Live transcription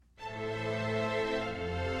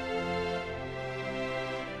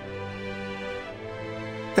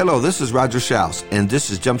Hello, this is Roger Schaus, and this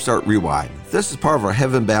is Jumpstart Rewind. This is part of our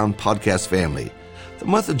Heaven Bound podcast family. The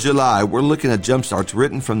month of July, we're looking at Jumpstarts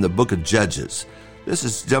written from the book of Judges. This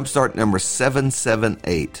is Jumpstart number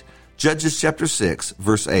 778. Judges chapter 6,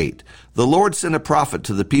 verse 8. The Lord sent a prophet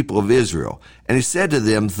to the people of Israel, and he said to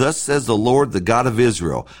them, Thus says the Lord, the God of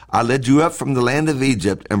Israel, I led you up from the land of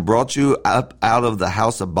Egypt and brought you up out of the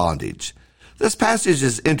house of bondage. This passage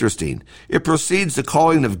is interesting. It precedes the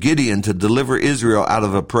calling of Gideon to deliver Israel out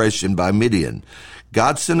of oppression by Midian.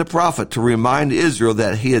 God sent a prophet to remind Israel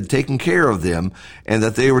that he had taken care of them and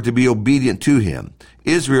that they were to be obedient to him.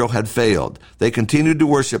 Israel had failed. They continued to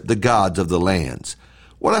worship the gods of the lands.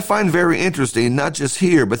 What I find very interesting, not just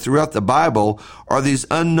here, but throughout the Bible, are these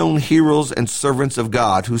unknown heroes and servants of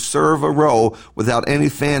God who serve a role without any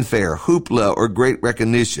fanfare, hoopla, or great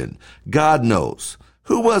recognition. God knows.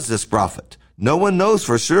 Who was this prophet? No one knows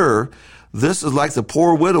for sure. This is like the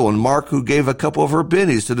poor widow in Mark who gave a couple of her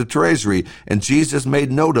pennies to the treasury, and Jesus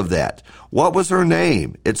made note of that. What was her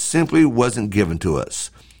name? It simply wasn't given to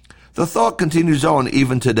us. The thought continues on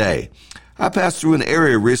even today. I passed through an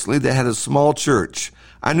area recently that had a small church.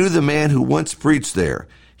 I knew the man who once preached there.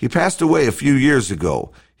 He passed away a few years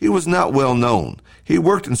ago. He was not well known. He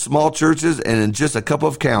worked in small churches and in just a couple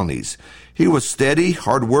of counties. He was steady,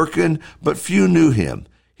 hard-working, but few knew him.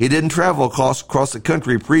 He didn't travel across the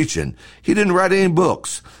country preaching. He didn't write any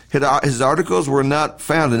books. His articles were not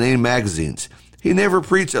found in any magazines. He never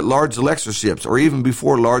preached at large lectureships or even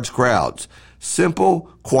before large crowds. Simple,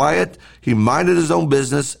 quiet, he minded his own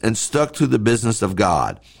business and stuck to the business of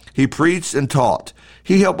God. He preached and taught.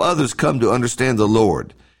 He helped others come to understand the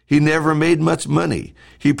Lord. He never made much money.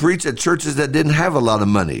 He preached at churches that didn't have a lot of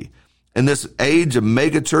money. In this age of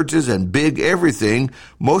mega churches and big everything,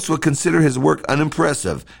 most would consider his work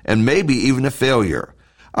unimpressive and maybe even a failure.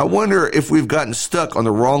 I wonder if we've gotten stuck on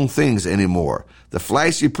the wrong things anymore. The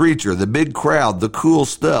flashy preacher, the big crowd, the cool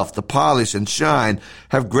stuff, the polish and shine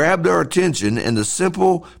have grabbed our attention, and the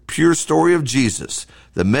simple, pure story of Jesus,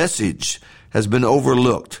 the message, has been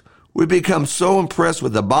overlooked. We become so impressed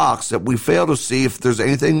with the box that we fail to see if there's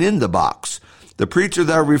anything in the box. The preacher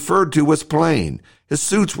that I referred to was plain. His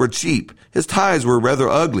suits were cheap. His ties were rather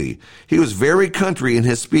ugly. He was very country in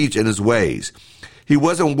his speech and his ways. He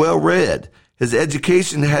wasn't well read. His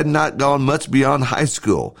education had not gone much beyond high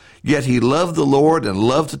school, yet he loved the Lord and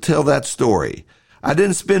loved to tell that story. I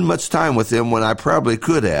didn't spend much time with him when I probably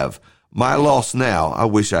could have. My loss now, I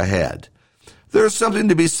wish I had. There is something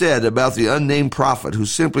to be said about the unnamed prophet who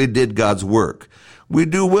simply did God's work. We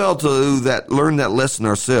do well to learn that lesson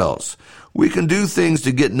ourselves. We can do things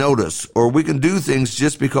to get noticed, or we can do things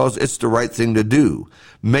just because it's the right thing to do.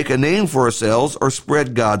 Make a name for ourselves or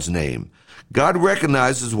spread God's name. God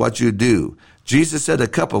recognizes what you do. Jesus said a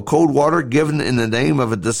cup of cold water given in the name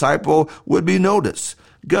of a disciple would be noticed.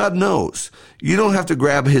 God knows. You don't have to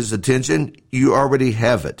grab his attention. You already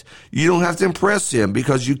have it. You don't have to impress him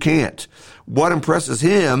because you can't. What impresses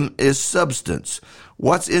him is substance.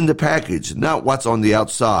 What's in the package, not what's on the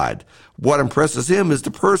outside. What impresses him is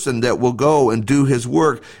the person that will go and do his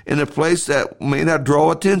work in a place that may not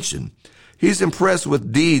draw attention. He's impressed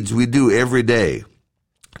with deeds we do every day.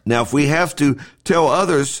 Now, if we have to tell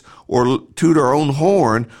others or toot our own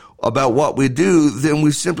horn about what we do, then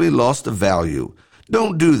we've simply lost the value.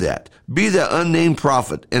 Don't do that. Be the unnamed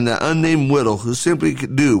prophet and the unnamed widow who simply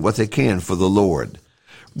do what they can for the Lord.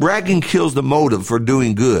 Bragging kills the motive for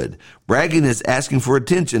doing good. Bragging is asking for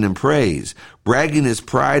attention and praise. Bragging is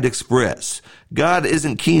pride expressed. God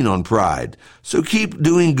isn't keen on pride. So keep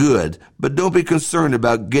doing good, but don't be concerned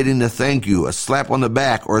about getting a thank you, a slap on the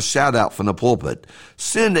back, or a shout out from the pulpit.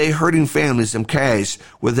 Send a hurting family some cash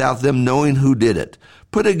without them knowing who did it.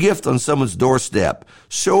 Put a gift on someone's doorstep.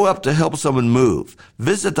 Show up to help someone move.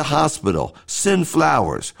 Visit the hospital. Send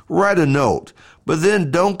flowers. Write a note. But then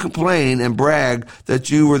don't complain and brag that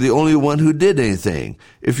you were the only one who did anything.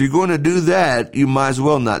 If you're going to do that, you might as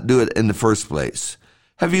well not do it in the first place.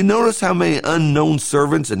 Have you noticed how many unknown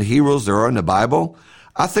servants and heroes there are in the Bible?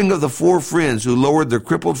 I think of the 4 friends who lowered their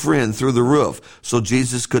crippled friend through the roof so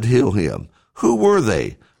Jesus could heal him. Who were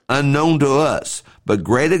they? Unknown to us, but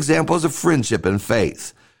great examples of friendship and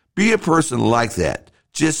faith. Be a person like that.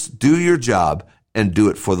 Just do your job and do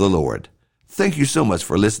it for the Lord. Thank you so much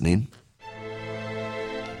for listening.